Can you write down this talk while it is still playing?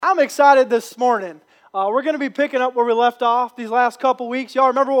I'm excited this morning. We're going to be picking up where we left off these last couple weeks. Y'all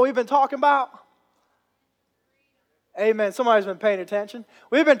remember what we've been talking about? Amen. Somebody's been paying attention.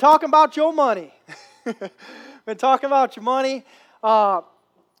 We've been talking about your money. Been talking about your money.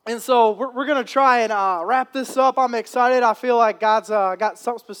 And so we're going to try and wrap this up. I'm excited. I feel like God's got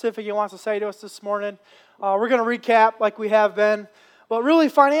something specific He wants to say to us this morning. We're going to recap like we have been. But really,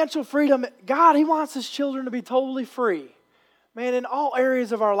 financial freedom, God, He wants His children to be totally free. Man, in all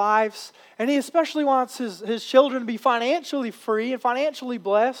areas of our lives. And He especially wants His children to be financially free and financially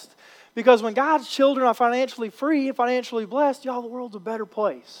blessed. Because when God's children are financially free and financially blessed, y'all, the world's a better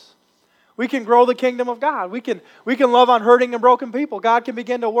place. We can grow the kingdom of God. We can love on hurting and broken people. God can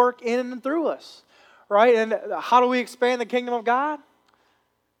begin to work in and through us. Right? And how do we expand the kingdom of God?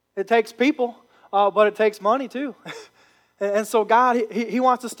 It takes people, but it takes money too. And so God, He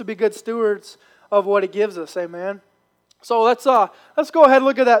wants us to be good stewards of what He gives us. Amen. So let's go ahead and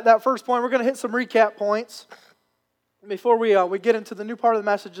look at that first point. We're going to hit some recap points before we get into the new part of the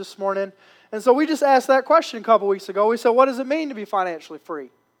message this morning. And so we just asked that question a couple weeks ago. We said, what does it mean to be financially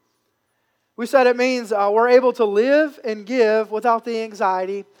free? We said it means we're able to live and give without the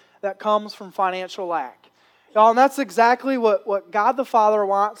anxiety that comes from financial lack. Y'all, and that's exactly what God the Father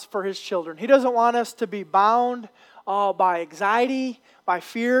wants for His children. He doesn't want us to be bound by anxiety, by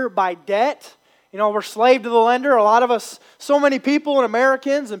fear, by debt. You know, we're slave to the lender. A lot of us, so many people and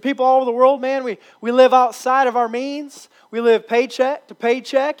Americans and people all over the world, man, we live outside of our means. We live paycheck to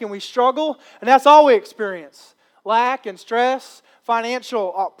paycheck and we struggle. And that's all we experience. Lack and stress,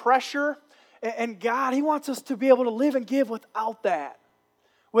 financial pressure. And God, He wants us to be able to live and give without that.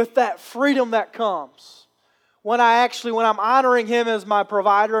 With that freedom that comes. When I'm honoring Him as my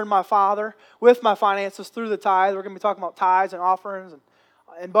provider and my Father with my finances through the tithe. We're going to be talking about tithes and offerings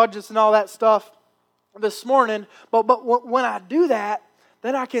and budgets and all that stuff this morning. But when I do that,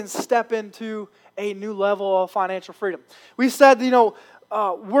 then I can step into a new level of financial freedom. We said,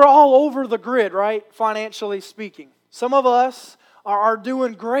 we're all over the grid, right? Financially speaking. Some of us are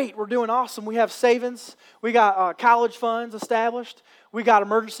doing great. We're doing awesome. We have savings. We got college funds established. We got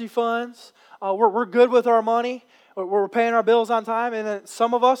emergency funds. We're good with our money. We're paying our bills on time. And then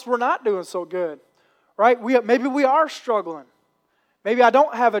some of us, we're not doing so good, right? Maybe we are struggling. Maybe I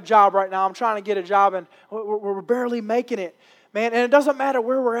don't have a job right now. I'm trying to get a job and we're barely making it. Man, and it doesn't matter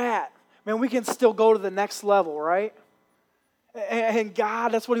where we're at. Man, we can still go to the next level, right? And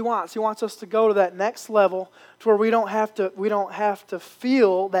God, that's what He wants. He wants us to go to that next level to where we don't have to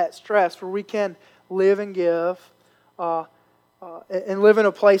feel that stress, where we can live and give and live in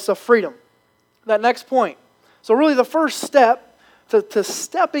a place of freedom. That next point. So really the first step to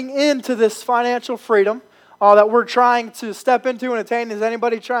stepping into this financial freedom that we're trying to step into and attain. Is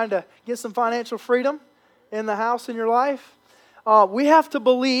anybody trying to get some financial freedom in the house in your life? We have to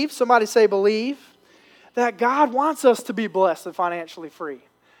believe, somebody say believe, that God wants us to be blessed and financially free.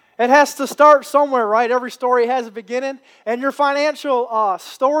 It has to start somewhere, right? Every story has a beginning. And your financial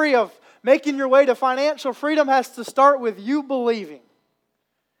story of making your way to financial freedom has to start with you believing.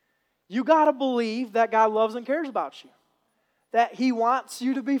 You got to believe that God loves and cares about you. That He wants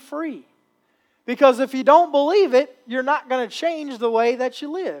you to be free. Because if you don't believe it, you're not going to change the way that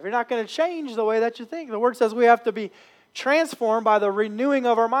you live. You're not going to change the way that you think. The Word says we have to be transformed by the renewing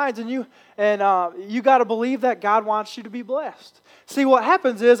of our minds. And you got to believe that God wants you to be blessed. See, what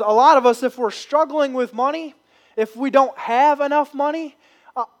happens is a lot of us, if we're struggling with money, if we don't have enough money,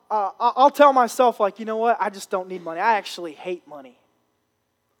 I'll tell myself, like, you know what? I just don't need money. I actually hate money.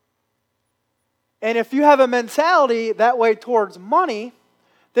 And if you have a mentality that way towards money,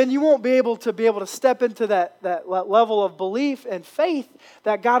 then you won't be able to step into that level of belief and faith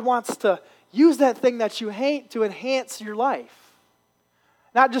that God wants to use that thing that you hate to enhance your life.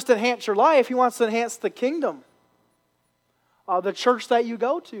 Not just enhance your life, He wants to enhance the kingdom, the church that you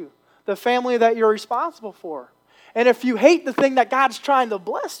go to, the family that you're responsible for. And if you hate the thing that God's trying to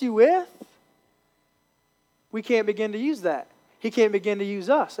bless you with, we can't begin to use that. He can't begin to use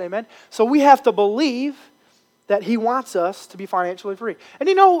us, amen? So we have to believe that He wants us to be financially free. And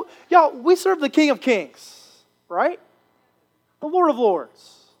y'all, we serve the King of Kings, right? The Lord of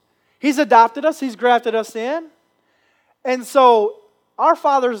Lords. He's adopted us. He's grafted us in. And so our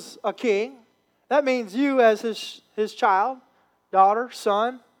Father's a king. That means you as His child, daughter,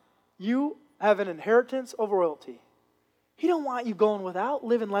 son, you have an inheritance of royalty. He don't want you going without,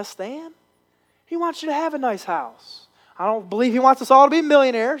 living less than. He wants you to have a nice house. I don't believe He wants us all to be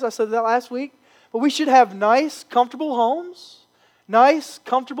millionaires. I said that last week. But we should have nice, comfortable homes, nice,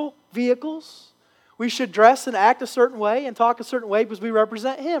 comfortable vehicles. We should dress and act a certain way and talk a certain way because we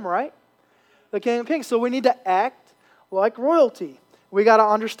represent Him, right? The King of Kings. So we need to act like royalty. we got to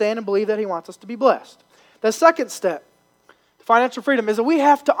understand and believe that He wants us to be blessed. The second step to financial freedom is that we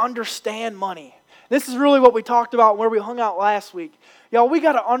have to understand money. This is really what we talked about where we hung out last week. Y'all, we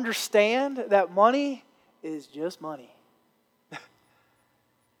got to understand that money is just money.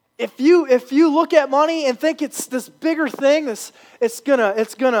 If you look at money and think it's this bigger thing, it's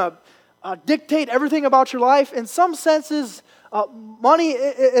gonna dictate everything about your life. In some senses, money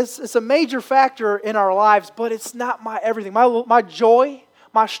is a major factor in our lives, but it's not my everything. My joy,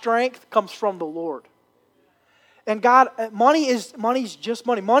 my strength comes from the Lord. And God, money's just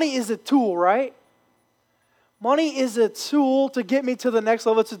money. Money is a tool, right? Money is a tool to get me to the next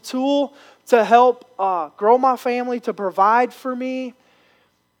level. It's a tool to help grow my family, to provide for me.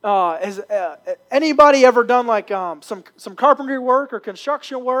 Has anybody ever done like some carpentry work or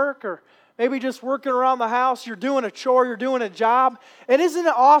construction work, or maybe just working around the house? You're doing a chore, you're doing a job, and isn't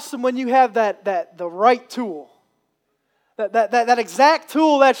it awesome when you have the right tool, that exact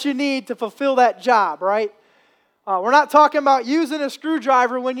tool that you need to fulfill that job, right? We're not talking about using a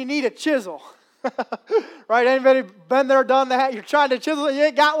screwdriver when you need a chisel. Right? Anybody been there, done that? You're trying to chisel and you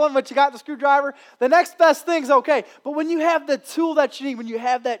ain't got one, but you got the screwdriver. The next best thing's okay. But when you have the tool that you need, when you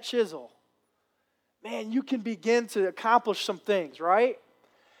have that chisel, man, you can begin to accomplish some things, right?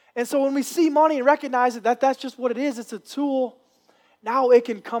 And so when we see money and recognize that that's just what it is, it's a tool. Now it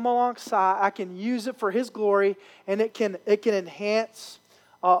can come alongside. I can use it for His glory, and it can enhance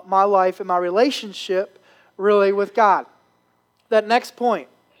my life and my relationship really with God. That next point.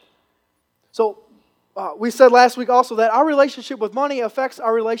 So we said last week also that our relationship with money affects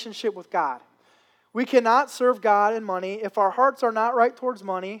our relationship with God. We cannot serve God and money. If our hearts are not right towards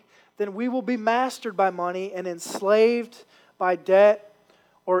money, then we will be mastered by money and enslaved by debt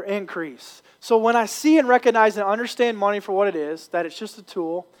or increase. So when I see and recognize and understand money for what it is, that it's just a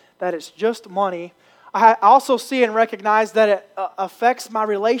tool, that it's just money, I also see and recognize that it affects my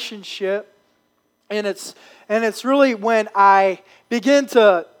relationship. And it's really when I begin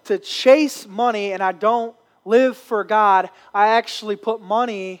to chase money and I don't live for God, I actually put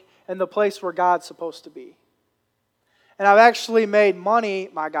money in the place where God's supposed to be. And I've actually made money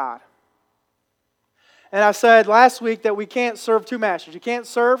my God. And I said last week that we can't serve two masters. You can't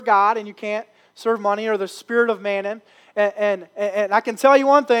serve God and you can't serve money or the spirit of mammon. And I can tell you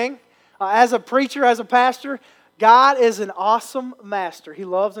one thing, as a preacher, as a pastor, God is an awesome master. He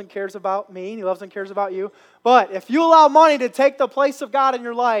loves and cares about me. He loves and cares about you. But if you allow money to take the place of God in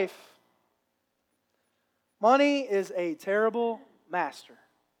your life, money is a terrible master.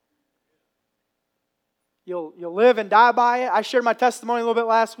 You'll live and die by it. I shared my testimony a little bit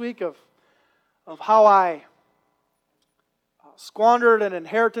last week of how I squandered an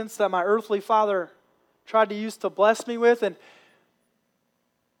inheritance that my earthly father tried to use to bless me with. And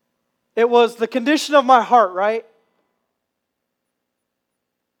it was the condition of my heart, right?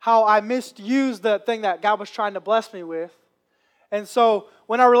 How I misused the thing that God was trying to bless me with. And so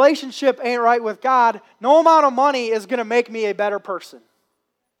when our relationship ain't right with God, no amount of money is going to make me a better person.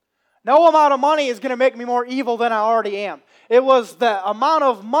 No amount of money is going to make me more evil than I already am. It was the amount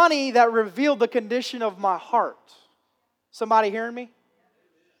of money that revealed the condition of my heart. Somebody hearing me?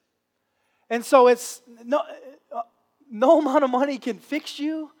 And so it's no amount of money can fix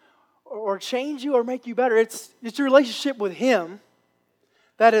you or change you or make you better. It's your relationship with Him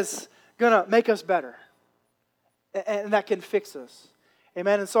that is going to make us better. And that can fix us.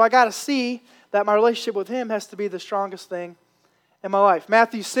 Amen. And so I got to see that my relationship with Him has to be the strongest thing in my life.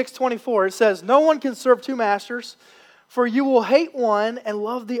 Matthew 6:24, it says, "No one can serve two masters, for you will hate one and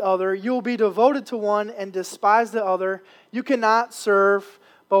love the other. You will be devoted to one and despise the other. You cannot serve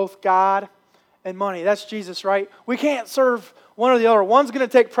both God and money." That's Jesus, right? We can't serve one or the other. One's going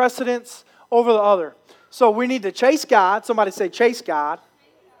to take precedence over the other. So we need to chase God. Somebody say, chase God.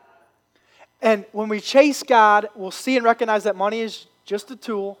 And when we chase God, we'll see and recognize that money is just a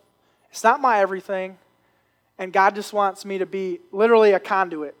tool. It's not my everything. And God just wants me to be literally a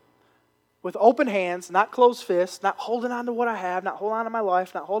conduit with open hands, not closed fists, not holding on to what I have, not holding on to my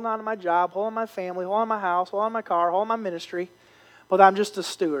life, not holding on to my job, holding on to my family, holding on to my house, holding on to my car, holding on to my ministry. But I'm just a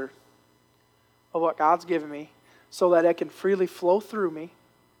steward of what God's given me so that it can freely flow through me.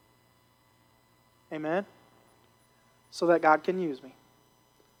 Amen? So that God can use me.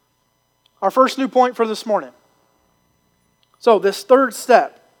 Our first new point for this morning. So this third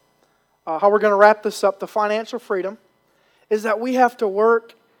step, how we're going to wrap this up, the financial freedom, is that we have to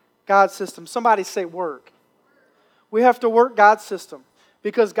work God's system. Somebody say work. We have to work God's system.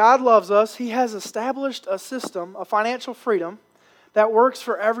 Because God loves us, He has established a system of financial freedom that works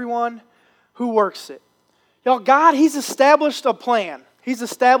for everyone who works it. Y'all, God, He's established a plan. He's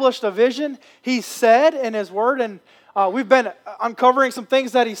established a vision. He said in His Word in We've been uncovering some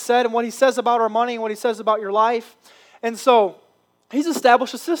things that he said and what he says about our money and what he says about your life. And so he's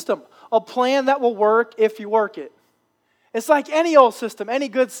established a system, a plan that will work if you work it. It's like any old system, any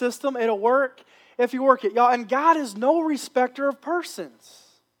good system, it'll work if you work it, y'all. And God is no respecter of persons.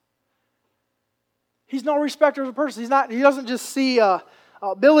 He's no respecter of persons. He doesn't just see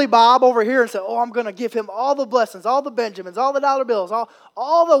Billy Bob over here and say, oh, I'm going to give him all the blessings, all the Benjamins, all the dollar bills,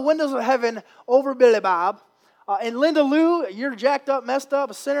 all the windows of heaven over Billy Bob. And Linda Lou, you're jacked up, messed up,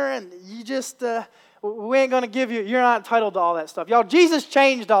 a sinner, and you just, we ain't going to give you, you're not entitled to all that stuff. Y'all, Jesus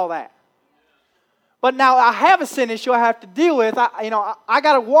changed all that. But now I have a sin issue I have to deal with. I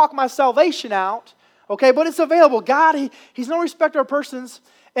got to walk my salvation out, okay? But it's available. God, He's no respecter of persons,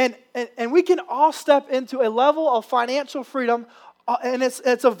 and we can all step into a level of financial freedom, and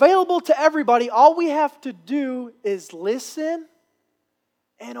it's available to everybody. All we have to do is listen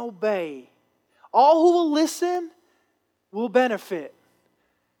and obey. All who will listen will benefit.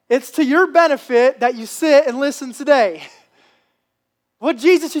 It's to your benefit that you sit and listen today. What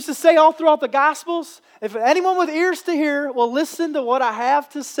Jesus used to say all throughout the Gospels, if anyone with ears to hear will listen to what I have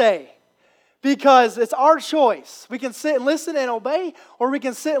to say, because it's our choice. We can sit and listen and obey, or we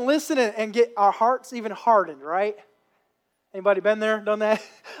can sit and listen and get our hearts even hardened, right? Anybody been there, done that?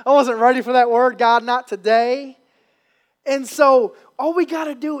 I wasn't ready for that word, God, not today. And so all we got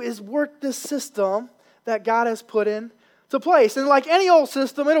to do is work this system that God has put in to place. And like any old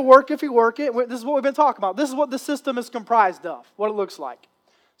system, it'll work if you work it. This is what we've been talking about. This is what the system is comprised of, what it looks like.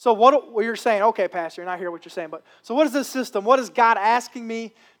 So what you're saying, okay, Pastor, and I hear what you're saying, but so what is this system? What is God asking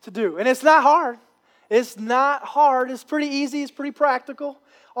me to do? And it's not hard. It's not hard. It's pretty easy. It's pretty practical.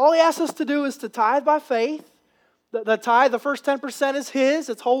 All He asks us to do is to tithe by faith. The tithe, the first 10% is His.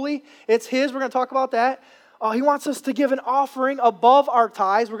 It's holy. It's His. We're going to talk about that. He wants us to give an offering above our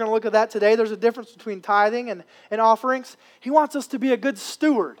tithes. We're going to look at that today. There's a difference between tithing and offerings. He wants us to be a good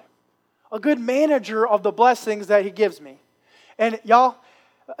steward, a good manager of the blessings that He gives me. And y'all,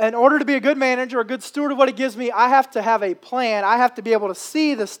 in order to be a good manager, a good steward of what He gives me, I have to have a plan. I have to be able to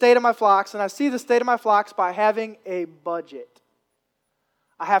see the state of my flocks, and I see the state of my flocks by having a budget.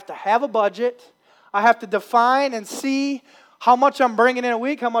 I have to have a budget. I have to define and see how much I'm bringing in a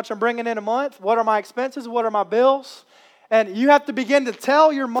week, how much I'm bringing in a month, what are my expenses, what are my bills. And you have to begin to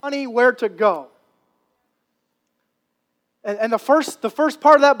tell your money where to go. And the first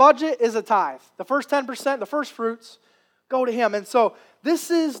part of that budget is a tithe. The first 10%, the first fruits, go to Him. And so this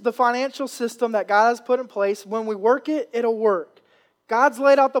is the financial system that God has put in place. When we work it, it'll work. God's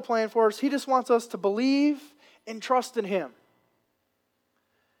laid out the plan for us. He just wants us to believe and trust in Him.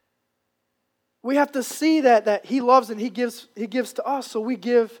 We have to see that He loves and He gives to us, so we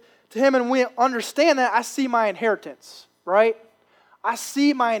give to Him, and we understand that. I see my inheritance, right? I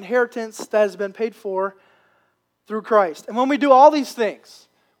see my inheritance that has been paid for through Christ. And when we do all these things,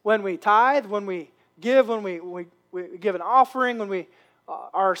 when we tithe, when we give, when we give an offering, when we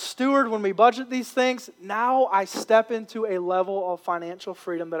are a steward, when we budget these things, now I step into a level of financial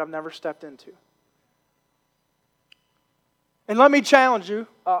freedom that I've never stepped into. And let me challenge you,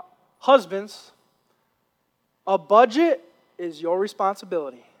 husbands, a budget is your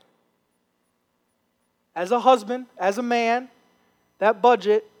responsibility. As a husband, as a man, that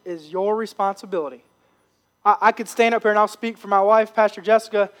budget is your responsibility. I could stand up here and I'll speak for my wife, Pastor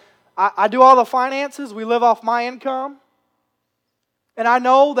Jessica. I do all the finances. We live off my income. And I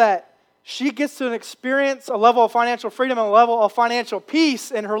know that she gets to experience a level of financial freedom and a level of financial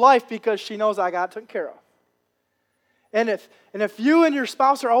peace in her life because she knows I got taken care of. And if you and your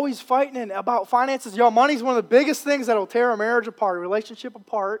spouse are always fighting about finances, y'all, money's one of the biggest things that will tear a marriage apart, a relationship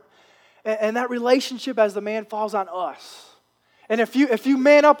apart. And that relationship as the man falls on us. And if you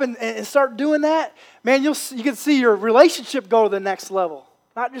man up and start doing that, man, you can see your relationship go to the next level.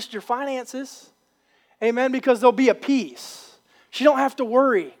 Not just your finances. Amen, because there'll be a peace. You don't have to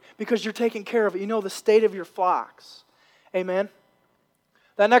worry because you're taking care of it. You know the state of your flocks. Amen.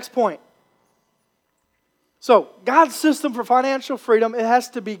 That next point. So, God's system for financial freedom,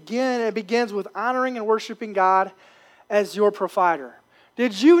 it begins with honoring and worshiping God as your provider.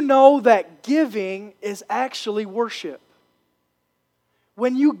 Did you know that giving is actually worship?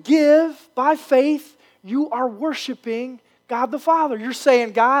 When you give by faith, you are worshiping God the Father. You're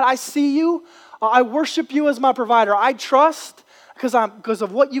saying, God, I see you. I worship you as my provider. I trust because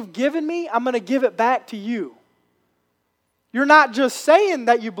of what you've given me, I'm going to give it back to you. You're not just saying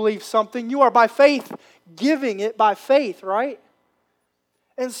that you believe something. You are by faith giving it by faith, right?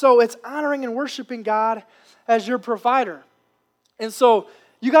 And so it's honoring and worshiping God as your provider. And so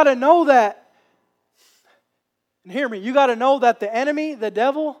you got to know that, and hear me, you got to know that the enemy, the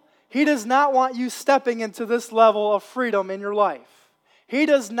devil, He does not want you stepping into this level of freedom in your life. He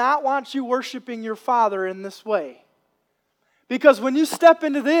does not want you worshiping your Father in this way. Because when you step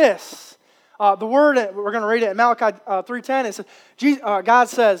into this, the word, we're going to read it in Malachi 3:10, it says, God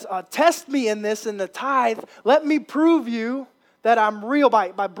says, test me in this, in the tithe. Let me prove you that I'm real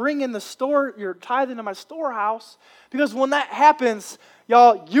by bringing your tithe into my storehouse. Because when that happens,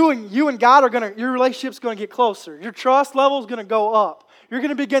 y'all, you and God your relationship's going to get closer. Your trust level is going to go up. You're going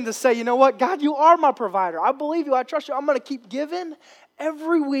to begin to say, you know what, God, you are my provider. I believe you. I trust you. I'm going to keep giving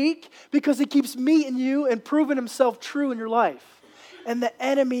every week because He keeps meeting you and proving Himself true in your life. And the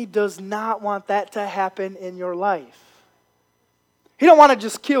enemy does not want that to happen in your life. He don't want to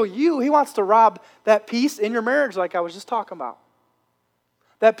just kill you. He wants to rob that peace in your marriage like I was just talking about.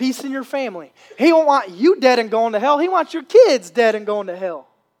 That peace in your family. He don't want you dead and going to hell. He wants your kids dead and going to hell.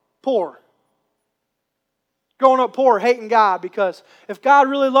 Poor. Growing up poor, hating God, because if God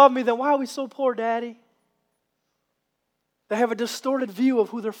really loved me, then why are we so poor, Daddy? They have a distorted view of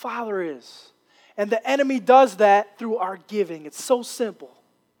who their Father is. And the enemy does that through our giving. It's so simple.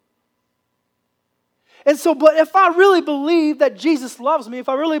 And so, but if I really believe that Jesus loves me, if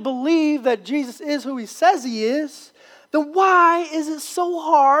I really believe that Jesus is who He says He is, then why is it so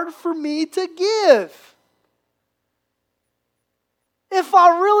hard for me to give? If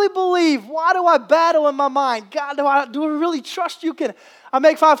I really believe, why do I battle in my mind? God, do I really trust you? I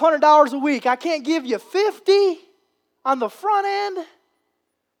make $500 a week. I can't give you 50 on the front end,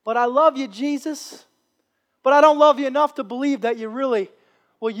 but I love you, Jesus. But I don't love you enough to believe that you really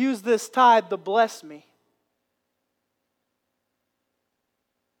will use this tithe to bless me.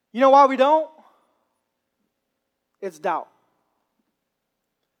 You know why we don't? It's doubt.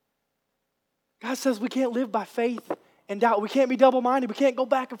 God says we can't live by faith and doubt. We can't be double-minded. We can't go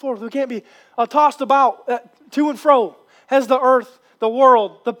back and forth. We can't be tossed about to and fro as the earth, the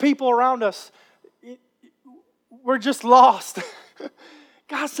world, the people around us. We're just lost.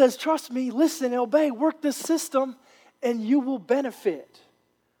 God says, trust me, listen, obey, work this system, and you will benefit.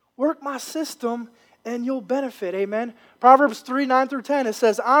 Work my system, and you'll benefit. Amen. Proverbs 3:9-10, it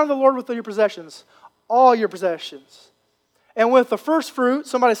says, honor the Lord with your possessions, all your possessions. And with the first fruit,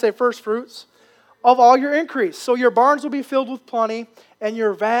 somebody say first fruits, of all your increase. So your barns will be filled with plenty, and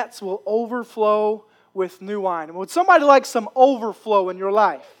your vats will overflow with new wine. And would somebody like some overflow in your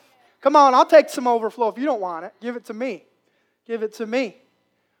life? Come on, I'll take some overflow if you don't want it. Give it to me. Give it to me.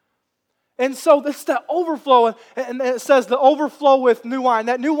 And so this is the overflow, and it says the overflow with new wine.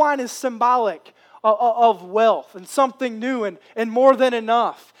 That new wine is symbolic of wealth and something new and more than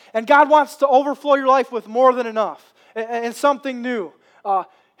enough. And God wants to overflow your life with more than enough and something new.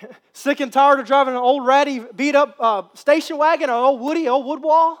 Sick and tired of driving an old ratty, beat-up station wagon, an old wood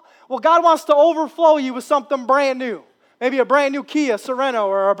wall? Well, God wants to overflow you with something brand new. Maybe a brand new Kia Sorento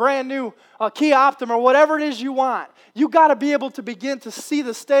or a brand new Kia Optima or whatever it is you want. You got to be able to begin to see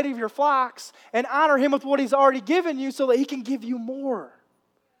the state of your flocks and honor Him with what He's already given you so that He can give you more.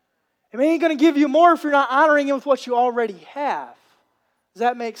 And He ain't going to give you more if you're not honoring Him with what you already have. Does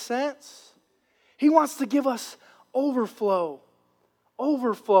that make sense? He wants to give us overflow.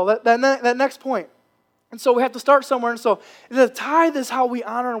 Overflow. That next point. And so we have to start somewhere. And so the tithe is how we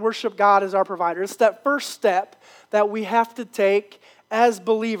honor and worship God as our provider. It's that first step that we have to take as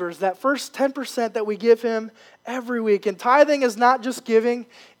believers. That first 10% that we give Him every week. And tithing is not just giving,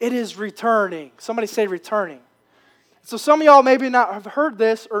 it is returning. Somebody say returning. So some of y'all maybe not have heard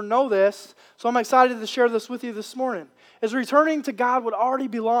this or know this, so I'm excited to share this with you this morning. Is returning to God what already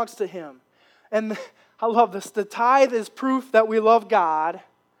belongs to Him. And I love this. The tithe is proof that we love God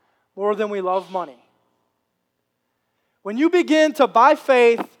more than we love money. When you begin to, by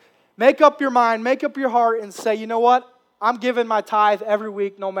faith, make up your mind, make up your heart, and say, you know what? I'm giving my tithe every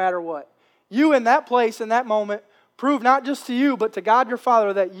week no matter what. You in that place, in that moment, prove not just to you, but to God your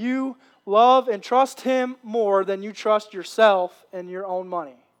Father that you love and trust Him more than you trust yourself and your own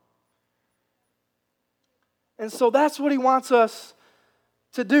money. And so that's what He wants us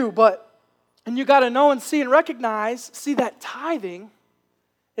to do. And you got to know and see and recognize, see that tithing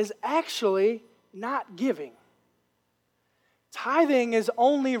is actually not giving. Tithing is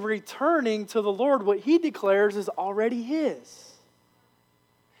only returning to the Lord what He declares is already His.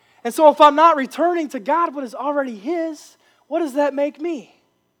 And so if I'm not returning to God what is already His, what does that make me?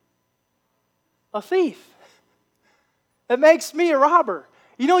 A thief. It makes me a robber.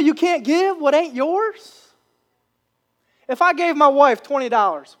 You know you can't give what ain't yours. If I gave my wife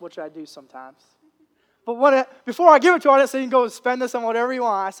 $20, which I do sometimes, but before I give it to her, I didn't say you can go spend this on whatever you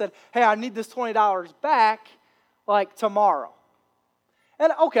want. I said, hey, I need this $20 back like tomorrow.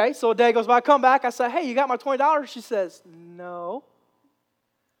 And okay, so a day goes by, I come back, I say, hey, you got my $20? She says, no.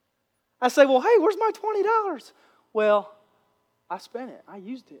 I say, well, hey, where's my $20? Well, I spent it. I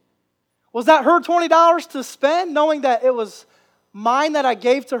used it. Was that her $20 to spend, knowing that it was mine that I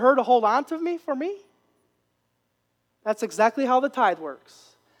gave to her to hold on to me for me? That's exactly how the tithe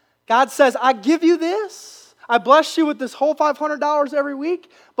works. God says, I give you this. I bless you with this whole $500 every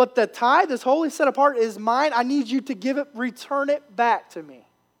week, but the tithe, this holy set apart, is mine. I need you to give it, return it back to me,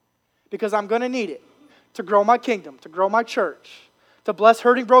 because I'm going to need it to grow my kingdom, to grow my church, to bless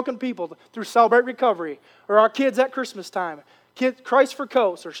hurting, broken people through Celebrate Recovery, or our kids at Christmas time, Christ for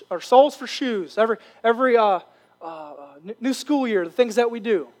Coats, or Souls for Shoes, every new school year, the things that we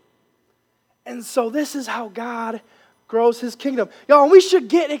do. And so this is how God grows His kingdom. Y'all, we should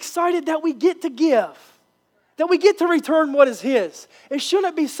get excited that we get to give, that we get to return what is His. It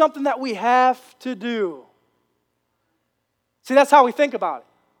shouldn't be something that we have to do. See, that's how we think about it.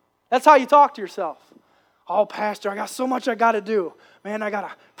 That's how you talk to yourself. Oh, Pastor, I got so much I got to do. Man, I got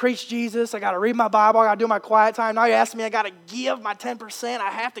to preach Jesus. I got to read my Bible. I got to do my quiet time. Now you're asking me I got to give my 10%. I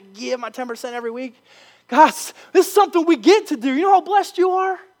have to give my 10% every week. Guys, this is something we get to do. You know how blessed you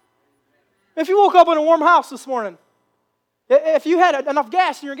are? If you woke up in a warm house this morning, if you had enough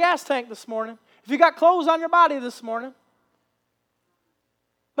gas in your gas tank this morning, if you got clothes on your body this morning,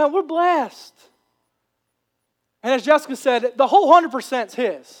 man, we're blessed. And as Jessica said, the whole 100% is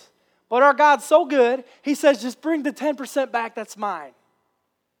His. But our God's so good, He says, just bring the 10% back, that's mine.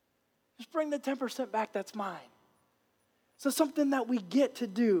 Just bring the 10% back, that's mine. So something that we get to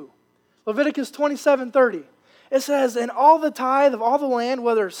do. Leviticus 27:30. It says, and all the tithe of all the land,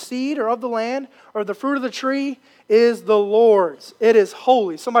 whether seed or of the land or the fruit of the tree, is the Lord's. It is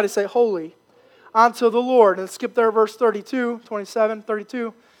holy. Somebody say holy unto the Lord. And skip there, verse 32,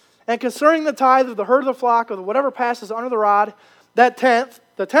 27:32. And concerning the tithe of the herd of the flock, of whatever passes under the rod, that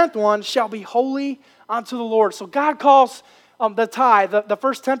the tenth one shall be holy unto the Lord. So God calls the tithe, the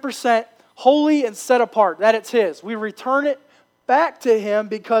first 10%, holy and set apart, that it's His. We return it back to Him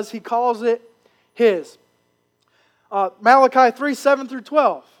because He calls it His. Malachi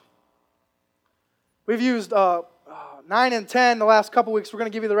 3:7-12. We've used 9 and 10 the last couple weeks. We're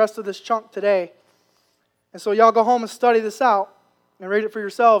going to give you the rest of this chunk today. And so y'all go home and study this out and read it for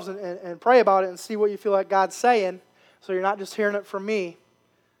yourselves and pray about it and see what you feel like God's saying, so you're not just hearing it from me,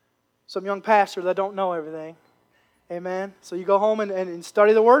 some young pastor that don't know everything. Amen. So you go home and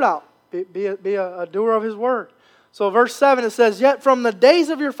study the Word out. Be a doer of His Word. So verse 7, it says, yet from the days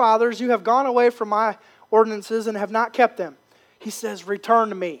of your fathers you have gone away from my ordinances and have not kept them. He says, return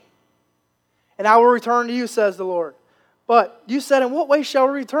to me, and I will return to you, says the Lord. But you said, in what way shall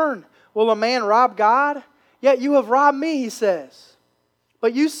we return? Will a man rob God? Yet you have robbed me, He says.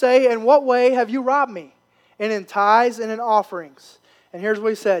 But you say, in what way have you robbed me? And in tithes and in offerings. And here's what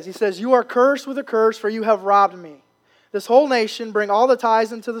He says. He says, you are cursed with a curse, for you have robbed me. This whole nation bring all the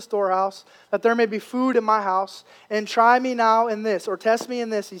tithes into the storehouse, that there may be food in my house. And try me now in this, or test me in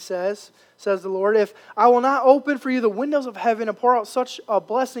this, He says the Lord, if I will not open for you the windows of heaven and pour out such a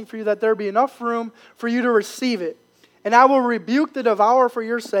blessing for you that there be enough room for you to receive it. And I will rebuke the devourer for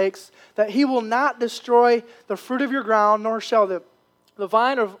your sakes, that he will not destroy the fruit of your ground, nor shall the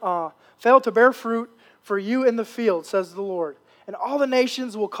vine fail to bear fruit for you in the field, says the Lord. And all the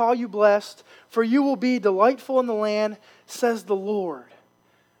nations will call you blessed, for you will be delightful in the land, says the Lord.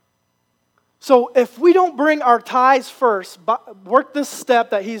 So if we don't bring our tithes first, work this step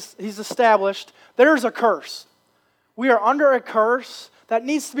that He's established, there's a curse. We are under a curse that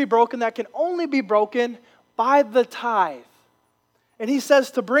needs to be broken, that can only be broken by the tithe. And He says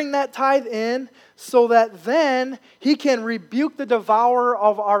to bring that tithe in so that then He can rebuke the devourer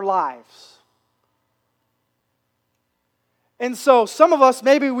of our lives. And so some of us,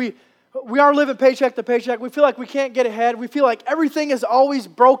 maybe we are living paycheck to paycheck. We feel like we can't get ahead. We feel like everything is always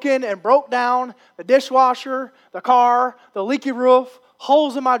broken and broke down. The dishwasher, the car, the leaky roof,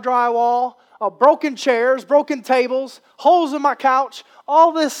 holes in my drywall, broken chairs, broken tables, holes in my couch,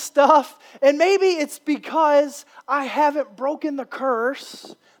 all this stuff. And maybe it's because I haven't broken the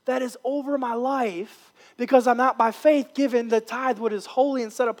curse that is over my life, because I'm not by faith given the tithe, what is holy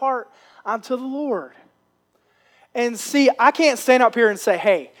and set apart unto the Lord. And see, I can't stand up here and say,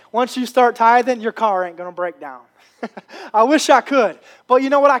 hey, once you start tithing, your car ain't going to break down. I wish I could. But you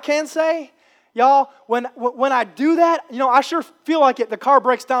know what I can say? Y'all, when I do that, I sure feel like the car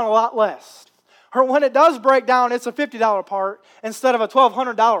breaks down a lot less. Or when it does break down, it's a $50 part instead of a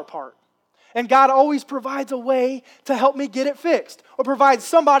 $1,200 part. And God always provides a way to help me get it fixed, or provides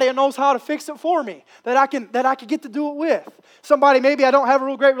somebody that knows how to fix it for me, that I can get to do it with. Somebody maybe I don't have a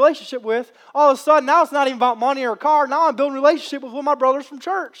real great relationship with. All of a sudden, now it's not even about money or a car. Now I'm building a relationship with one of my brothers from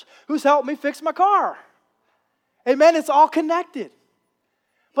church who's helped me fix my car. Amen. It's all connected.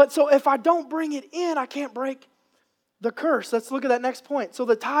 But so if I don't bring it in, I can't break the curse. Let's look at that next point. So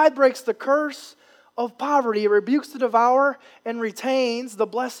the tithe breaks the curse of poverty. It rebukes the devourer and retains the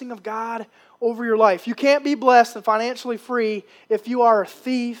blessing of God over your life. You can't be blessed and financially free if you are a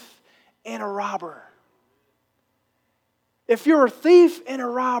thief and a robber. If you're a thief and a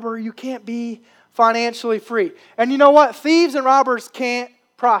robber, you can't be financially free. And you know what? Thieves and robbers can't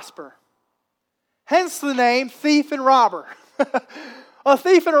prosper. Hence the name thief and robber. A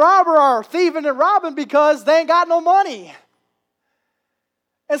thief and a robber are thieving and robbing because they ain't got no money.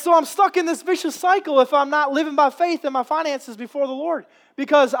 And so I'm stuck in this vicious cycle if I'm not living by faith in my finances before the Lord.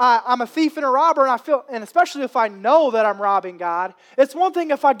 Because I'm a thief and a robber, and especially if I know that I'm robbing God. It's one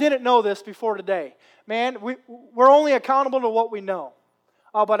thing if I didn't know this before today. Man, we're only accountable to what we know.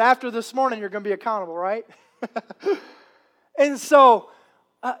 But after this morning, you're going to be accountable, right? And so,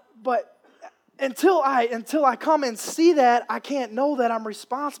 but until I come and see that, I can't know that I'm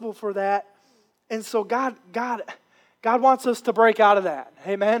responsible for that. And so God wants us to break out of that.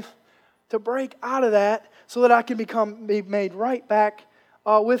 Amen? To break out of that so that I can be made right back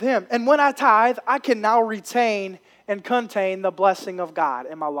with Him. And when I tithe, I can now retain and contain the blessing of God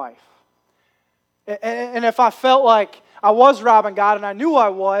in my life. And if I felt like I was robbing God, and I knew I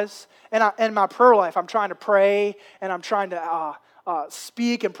was, and in my prayer life, I'm trying to pray, and I'm trying to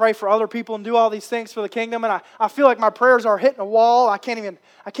speak and pray for other people and do all these things for the kingdom, and I feel like my prayers are hitting a wall. I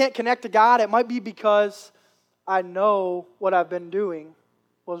can't connect to God. It might be because I know what I've been doing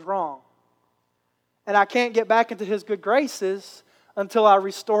was wrong. And I can't get back into His good graces until I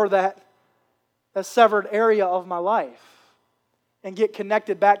restore that severed area of my life and get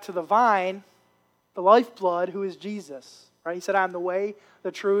connected back to the vine, the lifeblood, who is Jesus. Right? He said, I am the way,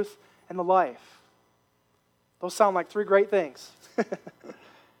 the truth, and the life. Those sound like three great things.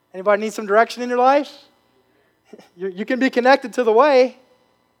 Anybody need some direction in your life? You can be connected to the way.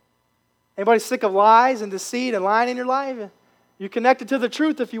 Anybody sick of lies and deceit and lying in your life? You're connected to the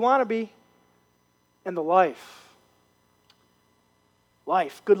truth if you want to be. And the life.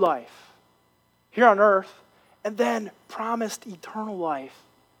 Life, good life. Here on earth. And then promised eternal life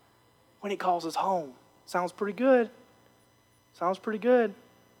when He calls us home. Sounds pretty good. Sounds pretty good.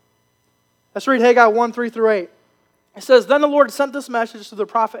 Let's read Haggai 1:3-8. It says, Then the Lord sent this message to the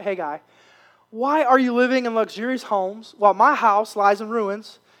prophet Haggai. Why are you living in luxurious homes while my house lies in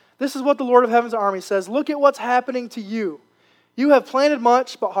ruins? This is what the Lord of Heaven's army says. Look at what's happening to you. You have planted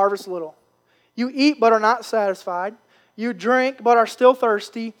much, but harvest little. You eat, but are not satisfied. You drink, but are still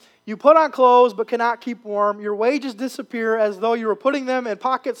thirsty. You put on clothes, but cannot keep warm. Your wages disappear as though you were putting them in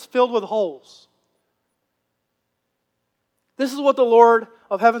pockets filled with holes. This is what the Lord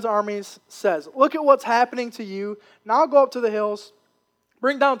of Heaven's armies says. Look at what's happening to you. Now go up to the hills,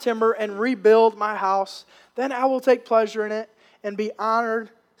 bring down timber, and rebuild my house. Then I will take pleasure in it and be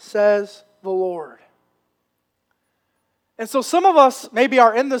honored, says the Lord. And so some of us maybe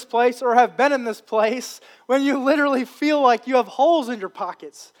are in this place or have been in this place when you literally feel like you have holes in your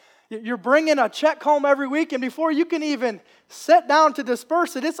pockets. You're bringing a check home every week, and before you can even sit down to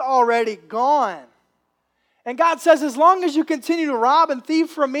disperse it, it's already gone. And God says, as long as you continue to rob and thieve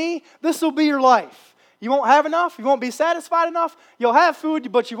from me, this will be your life. You won't have enough. You won't be satisfied enough. You'll have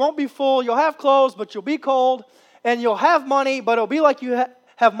food, but you won't be full. You'll have clothes, but you'll be cold. And you'll have money, but it'll be like you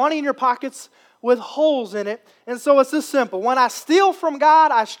have money in your pockets with holes in it. And so it's this simple. When I steal from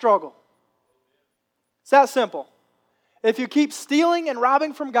God, I struggle. It's that simple. If you keep stealing and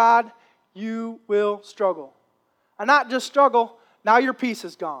robbing from God, you will struggle. And not just struggle, now your peace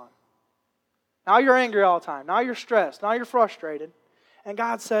is gone. Now you're angry all the time. Now you're stressed. Now you're frustrated. And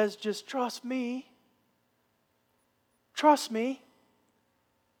God says, just trust me. Trust me.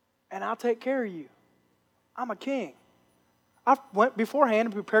 And I'll take care of you. I'm a king. I went beforehand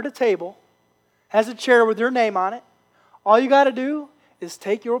and prepared a table. Has a chair with your name on it. All you got to do is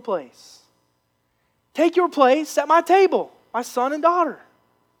take your place. Take your place at my table, my son and daughter.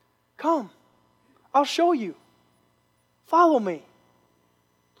 Come. I'll show you. Follow me.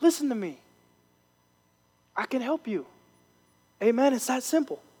 Listen to me. I can help you. Amen. It's that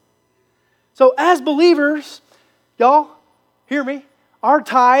simple. So as believers, y'all, hear me, our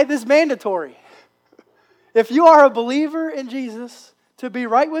tithe is mandatory. If you are a believer in Jesus, to be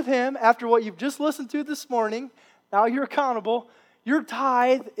right with Him after what you've just listened to this morning, now you're accountable, your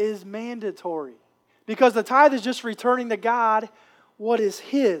tithe is mandatory. Because the tithe is just returning to God what is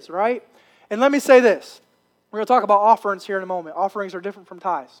His, right? And let me say this. We're going to talk about offerings here in a moment. Offerings are different from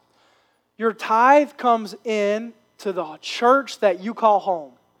tithes. Your tithe comes in to the church that you call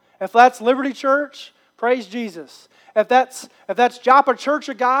home. If that's Liberty Church, praise Jesus. If that's Joppa Church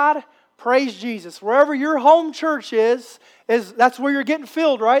of God, praise Jesus. Wherever your home church is that's where you're getting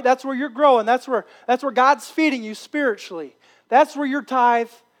filled, right? That's where you're growing. That's where God's feeding you spiritually. That's where your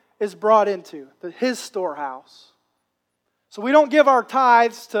tithe is brought into, His storehouse. So we don't give our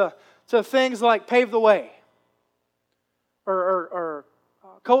tithes to things like Pave the Way or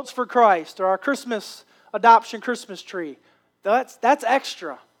Coats for Christ or our Christmas adoption Christmas tree. That's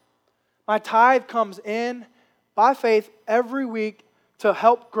extra. My tithe comes in by faith every week to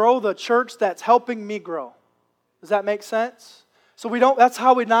help grow the church that's helping me grow. Does that make sense? So that's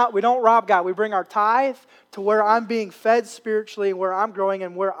how we don't rob God. We bring our tithe to where I'm being fed spiritually, where I'm growing,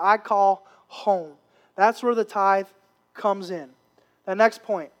 and where I call home. That's where the tithe comes in. The next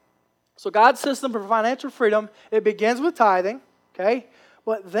point. So God's system for financial freedom, it begins with tithing, okay?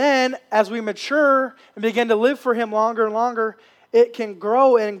 But then as we mature and begin to live for Him longer and longer, it can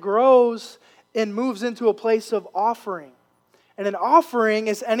grow and grows and moves into a place of offering. And an offering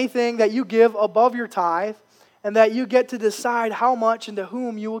is anything that you give above your tithe and that you get to decide how much and to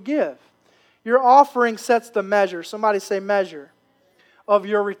whom you will give. Your offering sets the measure. Somebody say measure of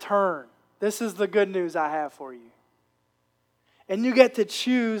your return. This is the good news I have for you. And you get to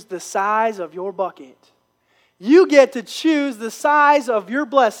choose the size of your bucket. You get to choose the size of your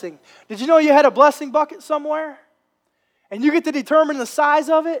blessing. Did you know you had a blessing bucket somewhere? And you get to determine the size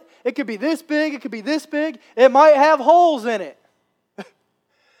of it. It could be this big. It could be this big. It might have holes in it.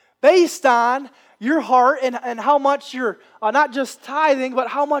 Based on your heart and how much you're not just tithing, but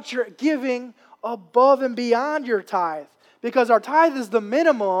how much you're giving above and beyond your tithe. Because our tithe is the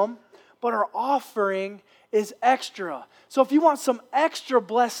minimum, but our offering is extra. So if you want some extra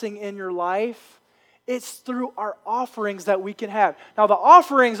blessing in your life, it's through our offerings that we can have. Now, the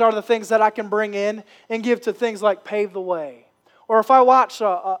offerings are the things that I can bring in and give to things like Pave the Way. Or if I watch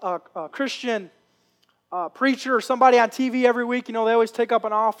a Christian preacher or somebody on TV every week, they always take up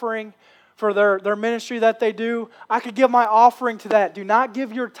an offering for their ministry that they do. I could give my offering to that. Do not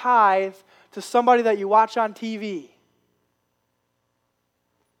give your tithe to somebody that you watch on TV.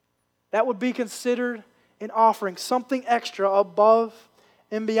 That would be considered an offering, something extra above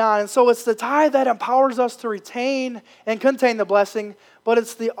and beyond. And so it's the tithe that empowers us to retain and contain the blessing, but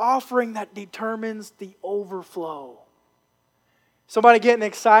it's the offering that determines the overflow. Somebody getting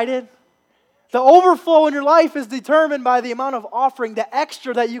excited? The overflow in your life is determined by the amount of offering, the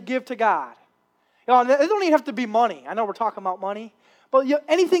extra that you give to God. It don't even have to be money. I know we're talking about money, but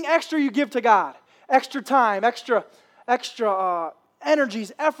anything extra you give to God, extra time, extra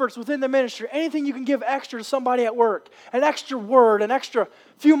energies, efforts within the ministry, anything you can give extra to somebody at work, an extra word, an extra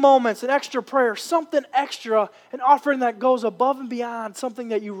few moments, an extra prayer, something extra, an offering that goes above and beyond something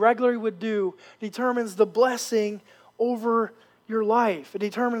that you regularly would do determines the blessing over your life. It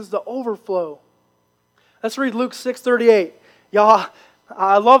determines the overflow. Let's read Luke 6:38. Y'all,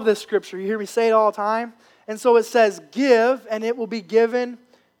 I love this scripture. You hear me say it all the time. And so it says, give and it will be given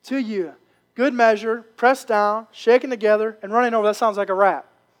to you. Good measure, pressed down, shaken together, and running over. That sounds like a rap.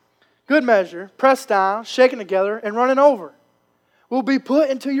 Good measure, pressed down, shaken together, and running over will be put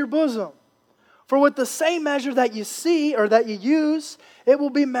into your bosom. For with the same measure that you see or that you use, it will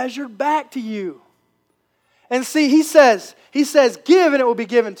be measured back to you. And see, he says, give and it will be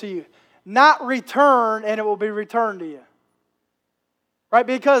given to you. Not return and it will be returned to you. Right?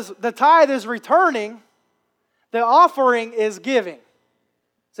 Because the tithe is returning, the offering is giving.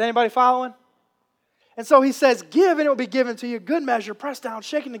 Is anybody following? And so he says, give and it will be given to you. Good measure, pressed down,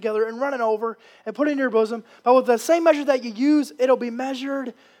 shaken together, and running over, and put in your bosom. But with the same measure that you use, it'll be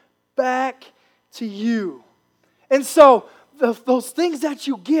measured back to you. And so those things that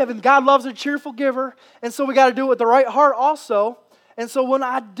you give, and God loves a cheerful giver, and so we got to do it with the right heart also. And so when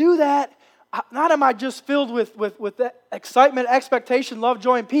I do that, not am I just filled with that excitement, expectation, love,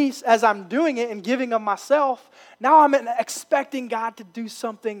 joy, and peace as I'm doing it and giving of myself. Now I'm expecting God to do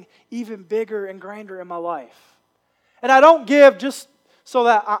something even bigger and grander in my life. And I don't give just so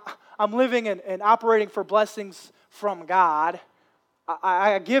that I'm living and operating for blessings from God.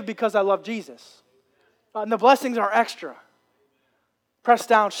 I give because I love Jesus. And the blessings are extra. Pressed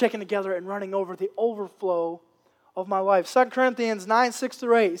down, shaken together, and running over, the overflow of my life. 2 Corinthians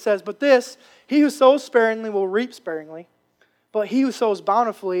 9:6-8 says, but this, he who sows sparingly will reap sparingly, but he who sows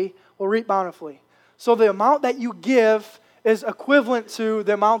bountifully will reap bountifully. So the amount that you give is equivalent to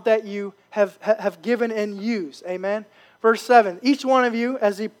the amount that you have given and used. Amen? Verse 7, each one of you,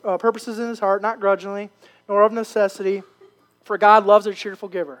 as he purposes in his heart, not grudgingly, nor of necessity, for God loves a cheerful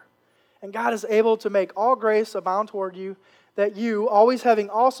giver. And God is able to make all grace abound toward you, that you, always having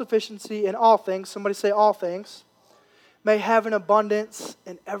all sufficiency in all things, somebody say all things, may have an abundance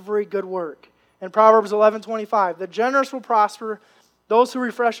in every good work. In Proverbs 11:25, the generous will prosper, those who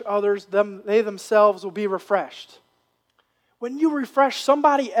refresh others, they themselves will be refreshed. When you refresh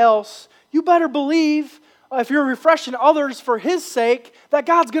somebody else, you better believe, if you're refreshing others for His sake, that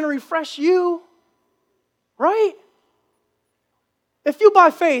God's going to refresh you. Right? If you by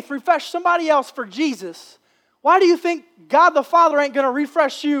faith refresh somebody else for Jesus, why do you think God the Father ain't going to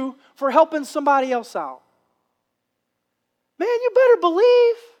refresh you for helping somebody else out? Man, you better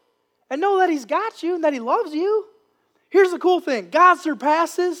believe and know that He's got you and that He loves you. Here's the cool thing. God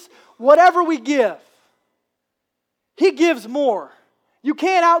surpasses whatever we give. He gives more. You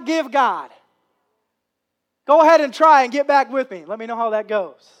can't outgive God. Go ahead and try and get back with me. Let me know how that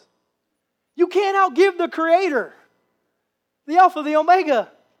goes. You can't outgive the Creator, the Alpha, the Omega.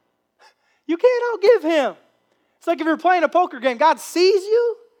 You can't outgive Him. It's like if you're playing a poker game. God sees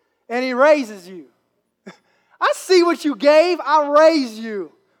you and He raises you. I see what you gave. I raise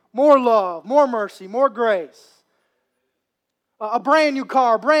you. More love, more mercy, more grace. A brand new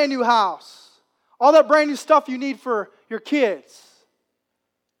car, a brand new house. All that brand new stuff you need for your kids.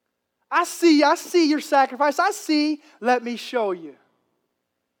 I see your sacrifice. I see, let me show you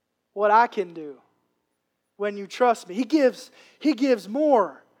what I can do when you trust me. He gives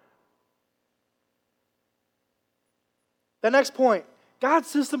more. The next point, God's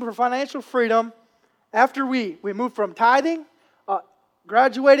system for financial freedom, after we move from tithing,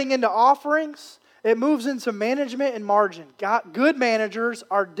 graduating into offerings, it moves into management and margin. Good managers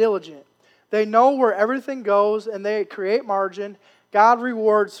are diligent. They know where everything goes and they create margin. God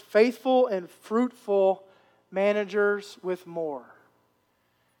rewards faithful and fruitful managers with more.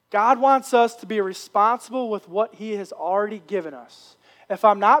 God wants us to be responsible with what He has already given us. If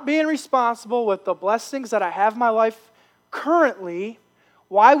I'm not being responsible with the blessings that I have in my life currently,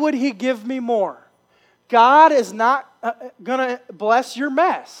 why would He give me more? God is not going to bless your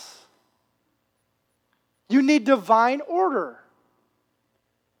mess. You need divine order.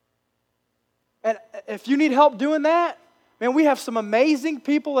 And if you need help doing that, man, we have some amazing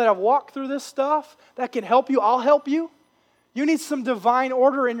people that have walked through this stuff that can help you. I'll help you. You need some divine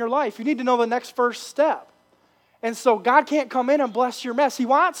order in your life. You need to know the next first step. And so God can't come in and bless your mess. He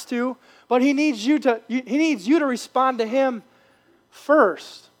wants to, but He needs you to respond to Him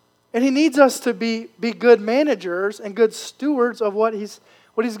first. And He needs us to be good managers and good stewards of what He's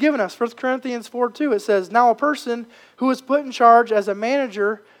given us. 1 Corinthians 4:2, it says, "Now a person who is put in charge as a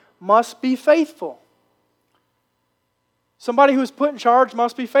manager must be faithful." Somebody who is put in charge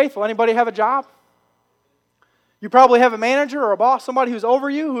must be faithful. Anybody have a job? You probably have a manager or a boss, somebody who's over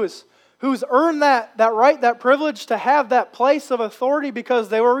you, who's earned that right, that privilege to have that place of authority because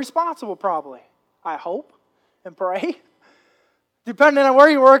they were responsible probably. I hope and pray. Depending on where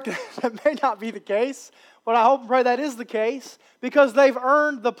you work, that may not be the case, but I hope and pray that is the case because they've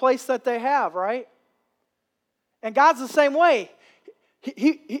earned the place that they have, right? And God's the same way.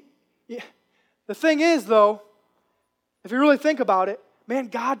 The thing is, though, if you really think about it, man,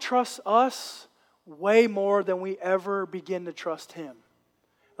 God trusts us way more than we ever begin to trust Him.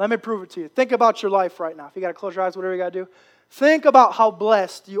 Let me prove it to you. Think about your life right now. If you got to close your eyes, whatever you got to do. Think about how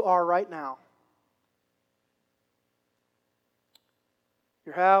blessed you are right now.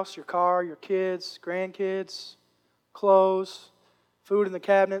 Your house, your car, your kids, grandkids, clothes, food in the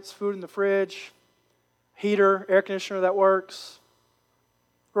cabinets, food in the fridge, heater, air conditioner that works,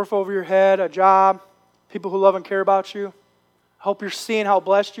 roof over your head, a job, people who love and care about you. I hope you're seeing how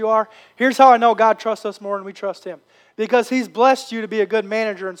blessed you are. Here's how I know God trusts us more than we trust Him. Because He's blessed you to be a good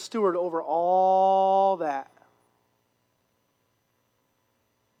manager and steward over all that.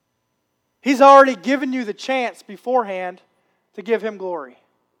 He's already given you the chance beforehand to give Him glory.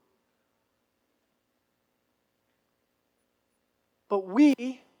 But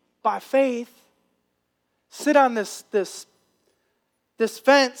we, by faith, sit on this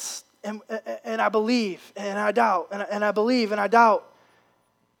fence and I believe and I doubt and I believe and I doubt.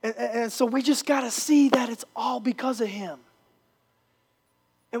 And so we just got to see that it's all because of Him.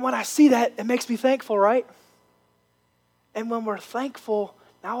 And when I see that, it makes me thankful, right? And when we're thankful,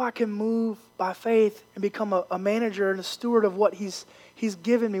 now I can move by faith and become a manager and a steward of what He's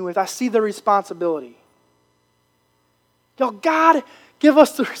given me with. I see the responsibility. Y'all, God give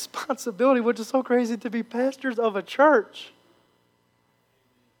us the responsibility, which is so crazy, to be pastors of a church.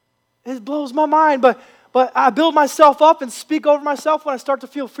 It blows my mind, but I build myself up and speak over myself when I start to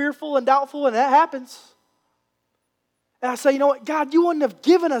feel fearful and doubtful, and that happens. And I say, you know what, God, you wouldn't have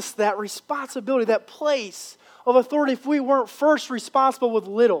given us that responsibility, that place of authority if we weren't first responsible with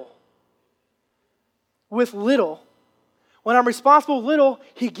little. With little. When I'm responsible with little,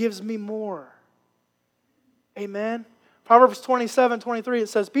 He gives me more. Amen. Proverbs 27:23, it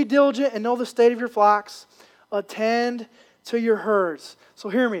says, "Be diligent and know the state of your flocks. Attend to your herds. So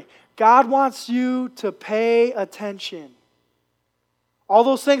hear me. God wants you to pay attention. All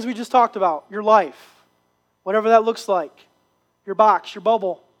those things we just talked about, your life, whatever that looks like, your box, your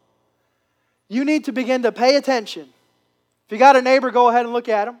bubble. You need to begin to pay attention. If you got a neighbor, go ahead and look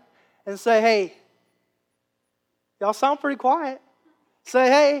at him and say, hey, y'all sound pretty quiet. Say,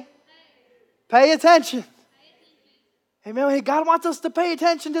 hey, pay attention. Amen. Hey, God wants us to pay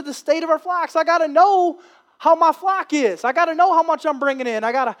attention to the state of our flocks. I got to know how my flock is. I got to know how much I'm bringing in.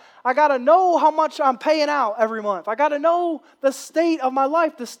 I got to know how much I'm paying out every month. I got to know the state of my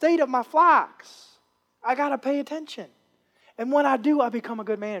life, the state of my flocks. I got to pay attention. And when I do, I become a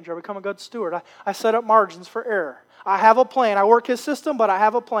good manager. I become a good steward. I set up margins for error. I have a plan. I work His system, but I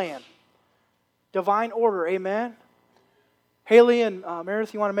have a plan. Divine order. Amen. Haley and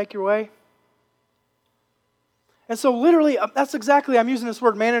Meredith, you want to make your way? And so literally, that's exactly, I'm using this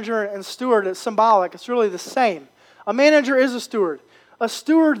word manager and steward. It's symbolic. It's really the same. A manager is a steward. A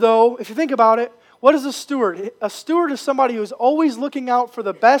steward, though, if you think about it, what is a steward? A steward is somebody who's always looking out for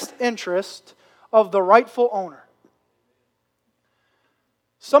the best interest of the rightful owner.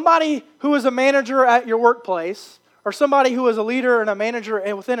 Somebody who is a manager at your workplace, or somebody who is a leader and a manager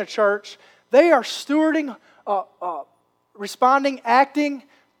within a church, they are stewarding, responding, acting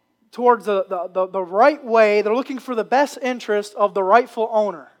towards the right way. They're looking for the best interest of the rightful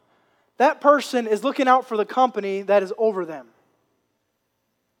owner. That person is looking out for the company that is over them.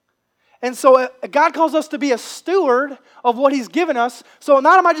 And so God calls us to be a steward of what He's given us. So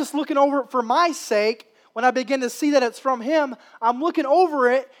not am I just looking over it for my sake. When I begin to see that it's from Him, I'm looking over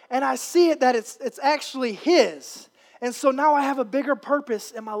it and I see it that it's actually His. And so now I have a bigger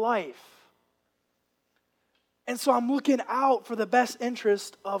purpose in my life. And so I'm looking out for the best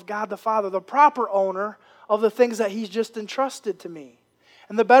interest of God the Father, the proper owner of the things that He's just entrusted to me.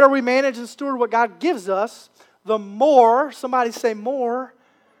 And the better we manage and steward what God gives us, the more, somebody say more,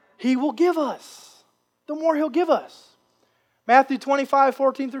 He will give us. The more He'll give us. Matthew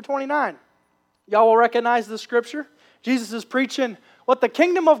 25:14-29. Y'all will recognize the scripture. Jesus is preaching what the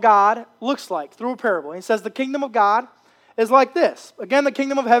kingdom of God looks like through a parable. He says the kingdom of God is like this. Again, the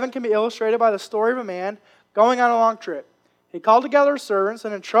kingdom of heaven can be illustrated by the story of a man going on a long trip. He called together his servants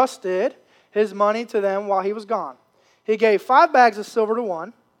and entrusted his money to them while he was gone. He gave 5 bags of silver to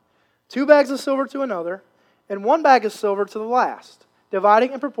one, 2 bags of silver to another, and 1 bag of silver to the last,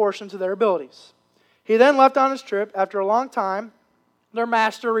 dividing in proportion to their abilities. He then left on his trip. After a long time, their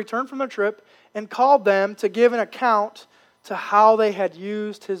master returned from their trip and called them to give an account to how they had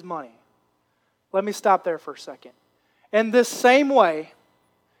used his money. Let me stop there for a second. In this same way,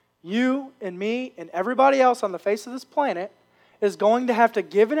 you and me and everybody else on the face of this planet is going to have to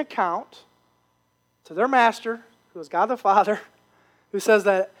give an account to their master, who is God the Father, who says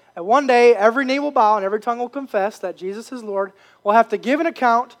that at one day every knee will bow and every tongue will confess that Jesus is Lord. We'll have to give an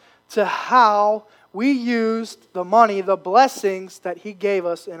account to how we used the money, the blessings that He gave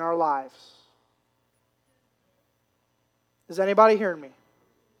us in our lives. Is anybody hearing me?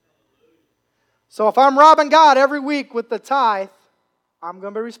 So if I'm robbing God every week with the tithe, I'm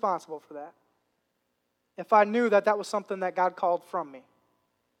going to be responsible for that. If I knew that that was something that God called from me.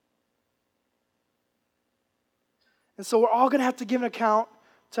 And so we're all going to have to give an account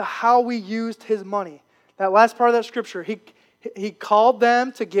to how we used His money. That last part of that scripture, He called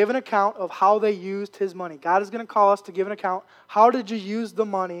them to give an account of how they used His money. God is going to call us to give an account. How did you use the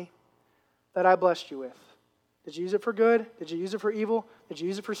money that I blessed you with? Did you use it for good? Did you use it for evil? Did you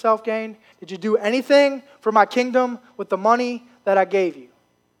use it for self-gain? Did you do anything for my kingdom with the money that I gave you?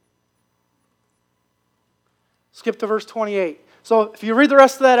 Skip to verse 28. So if you read the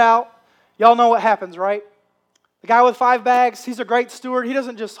rest of that out, y'all know what happens, right? The guy with 5 bags, he's a great steward. He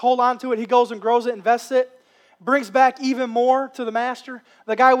doesn't just hold on to it. He goes and grows it, invests it, brings back even more to the master.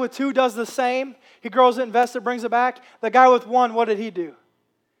 The guy with 2 does the same. He grows it, invests it, brings it back. The guy with 1, what did he do?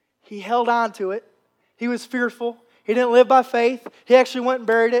 He held on to it. He was fearful. He didn't live by faith. He actually went and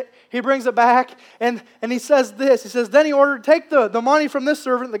buried it. He brings it back, and he says this. He says, then he ordered, take the money from this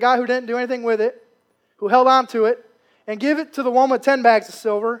servant, the guy who didn't do anything with it, who held on to it, and give it to the one with 10 bags of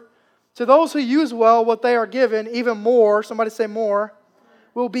silver. To those who use well what they are given, even more, somebody say more,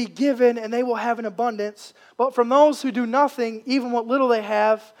 will be given, and they will have an abundance. But from those who do nothing, even what little they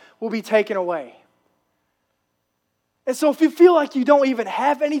have will be taken away. And so if you feel like you don't even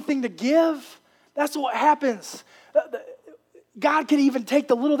have anything to give, that's what happens. God can even take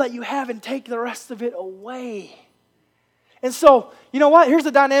the little that you have and take the rest of it away. And so, you know what? Here's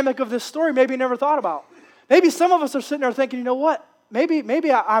the dynamic of this story maybe you never thought about. Maybe some of us are sitting there thinking, you know what? Maybe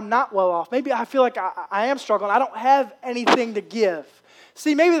I'm not well off. Maybe I feel like I am struggling. I don't have anything to give.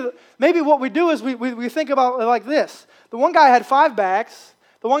 See, maybe what we do is we think about it like this. The one guy had 5 bags.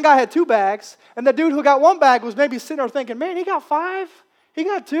 The one guy had 2 bags. And the dude who got 1 bag was maybe sitting there thinking, man, he got 5. He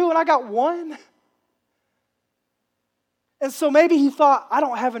got 2 and I got 1. And so maybe he thought, I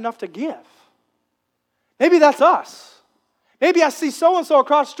don't have enough to give. Maybe that's us. Maybe I see so-and-so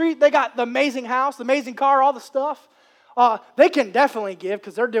across the street. They got the amazing house, the amazing car, all the stuff. They can definitely give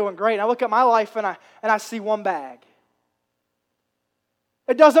because they're doing great. And I look at my life and I see 1 bag.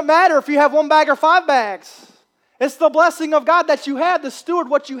 It doesn't matter if you have 1 bag or 5 bags. It's the blessing of God that you have to steward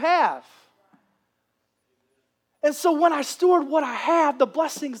what you have. And so when I steward what I have, the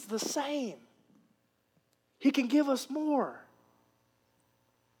blessing's the same. He can give us more.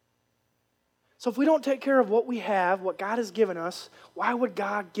 So if we don't take care of what we have, what God has given us, why would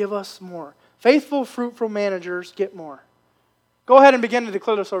God give us more? Faithful, fruitful managers get more. Go ahead and begin to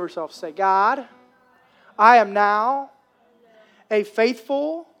declare this over yourself. Say, God, I am now a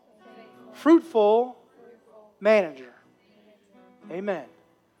faithful, fruitful manager. Amen.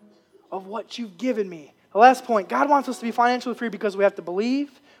 Of what you've given me. The last point, God wants us to be financially free because we have to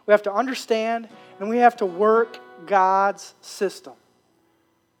believe, we have to understand, and we have to work God's system.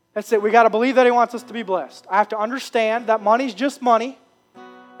 That's it. We got to believe that He wants us to be blessed. I have to understand that money's just money,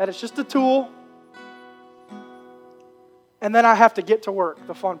 that it's just a tool, and then I have to get to work,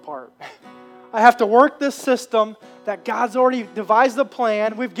 the fun part. I have to work this system that God's already devised the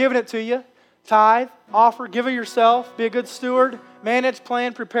plan. We've given it to you. Tithe, offer, give of yourself, be a good steward, manage,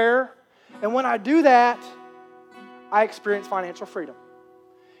 plan, prepare. And when I do that, I experience financial freedom.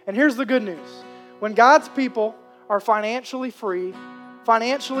 And here's the good news. When God's people are financially free,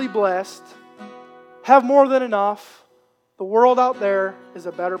 financially blessed, have more than enough, the world out there is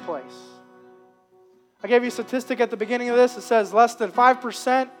a better place. I gave you a statistic at the beginning of this. It says less than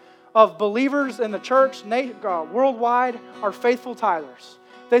 5% of believers in the church worldwide are faithful tithers.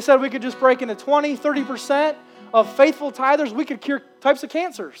 They said we could just break into 20, 30% of faithful tithers. We could cure types of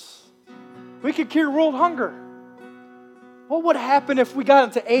cancers. We could cure world hunger. What would happen if we got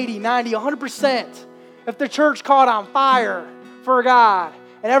into 80, 90, 100%? If the church caught on fire for God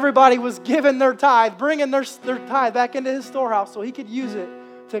and everybody was giving their tithe, bringing their tithe back into His storehouse so He could use it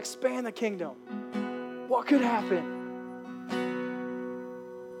to expand the kingdom. What could happen?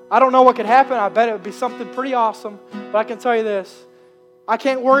 I don't know what could happen. I bet it would be something pretty awesome. But I can tell you this. I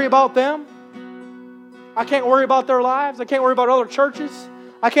can't worry about them. I can't worry about their lives. I can't worry about other churches.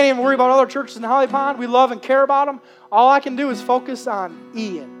 I can't even worry about other churches in Holly Pond. We love and care about them. All I can do is focus on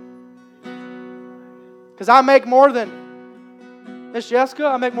Ian. Because I make more than Miss Jessica.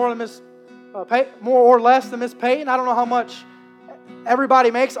 I make more than more or less than Miss Payton. I don't know how much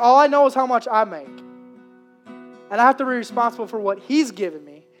everybody makes. All I know is how much I make. And I have to be responsible for what He's given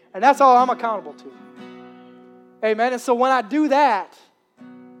me. And that's all I'm accountable to. Amen. And so when I do that,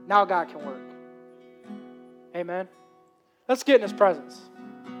 now God can work. Amen. Let's get in His presence.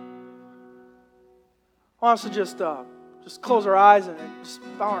 I want us to just close our eyes and just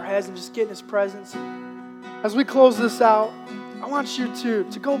bow our heads and just get in His presence. As we close this out, I want you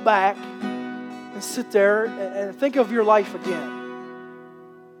to go back and sit there and think of your life again.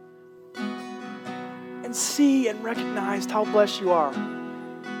 And see and recognize how blessed you are.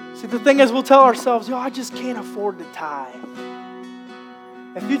 See, the thing is, we'll tell ourselves, I just can't afford to tithe.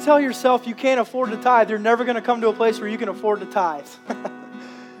 If you tell yourself you can't afford to tithe, you're never going to come to a place where you can afford to tithe.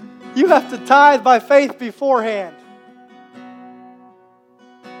 You have to tithe by faith beforehand.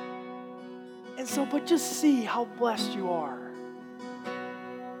 And so, but just see how blessed you are.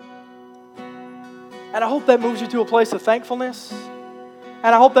 And I hope that moves you to a place of thankfulness.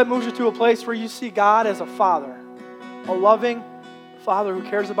 And I hope that moves you to a place where you see God as a Father, a loving Father who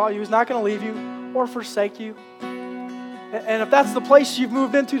cares about you, who's not going to leave you or forsake you. And if that's the place you've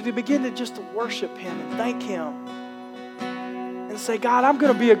moved into, to begin to just worship Him and thank Him. And say, God, I'm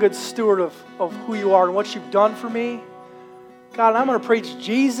going to be a good steward of who you are and what you've done for me. God, I'm going to preach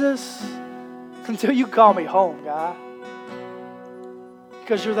Jesus until you call me home, God.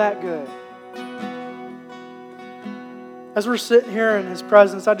 Because you're that good. As we're sitting here in His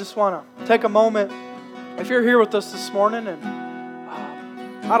presence, I just want to take a moment. If you're here with us this morning and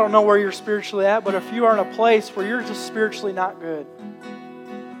I don't know where you're spiritually at, but if you are in a place where you're just spiritually not good,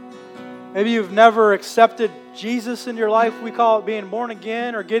 maybe you've never accepted Jesus in your life, we call it being born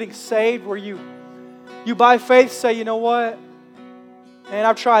again or getting saved, where you by faith say, you know what, man,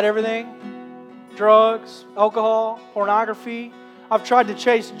 I've tried everything, drugs, alcohol, pornography. I've tried to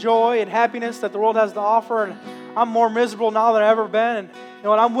chase joy and happiness that the world has to offer, and I'm more miserable now than I've ever been, and you know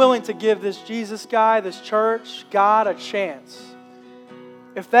what, I'm willing to give this Jesus guy, this church, God, a chance.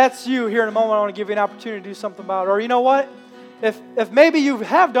 If that's you, here in a moment, I want to give you an opportunity to do something about it. Or you know what? if maybe you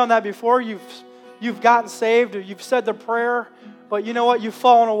have done that before, you've gotten saved or you've said the prayer, but you know what? You've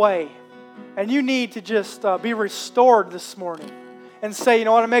fallen away. And you need to just be restored this morning and say, you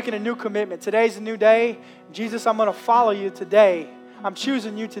know what? I'm making a new commitment. Today's a new day. Jesus, I'm going to follow you today. I'm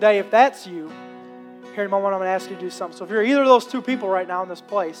choosing you today. If that's you, here in a moment, I'm going to ask you to do something. So if you're either of those two people right now in this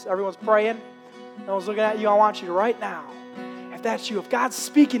place, everyone's praying, no one's looking at you, I want you to right now, if that's you, if God's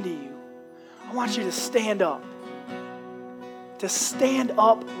speaking to you, I want you to stand up. To stand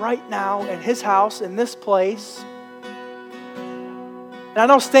up right now in His house, in this place. And I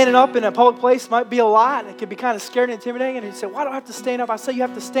know standing up in a public place might be a lot. It can be kind of scary and intimidating. And you say, why do I have to stand up? I say you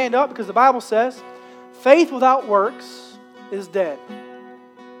have to stand up because the Bible says, faith without works is dead.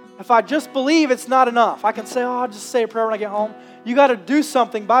 If I just believe, it's not enough. I can say, I'll just say a prayer when I get home. You got to do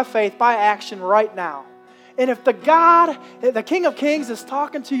something by faith, by action right now. And if the King of Kings is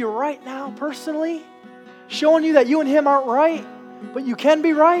talking to you right now personally, showing you that you and Him aren't right, but you can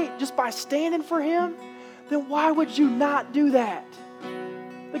be right just by standing for Him, then why would you not do that?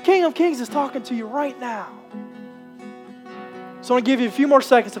 The King of Kings is talking to you right now. So I want to give you a few more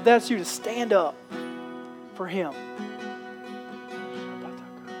seconds, if that's you, to stand up for Him.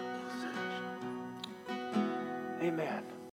 Amen.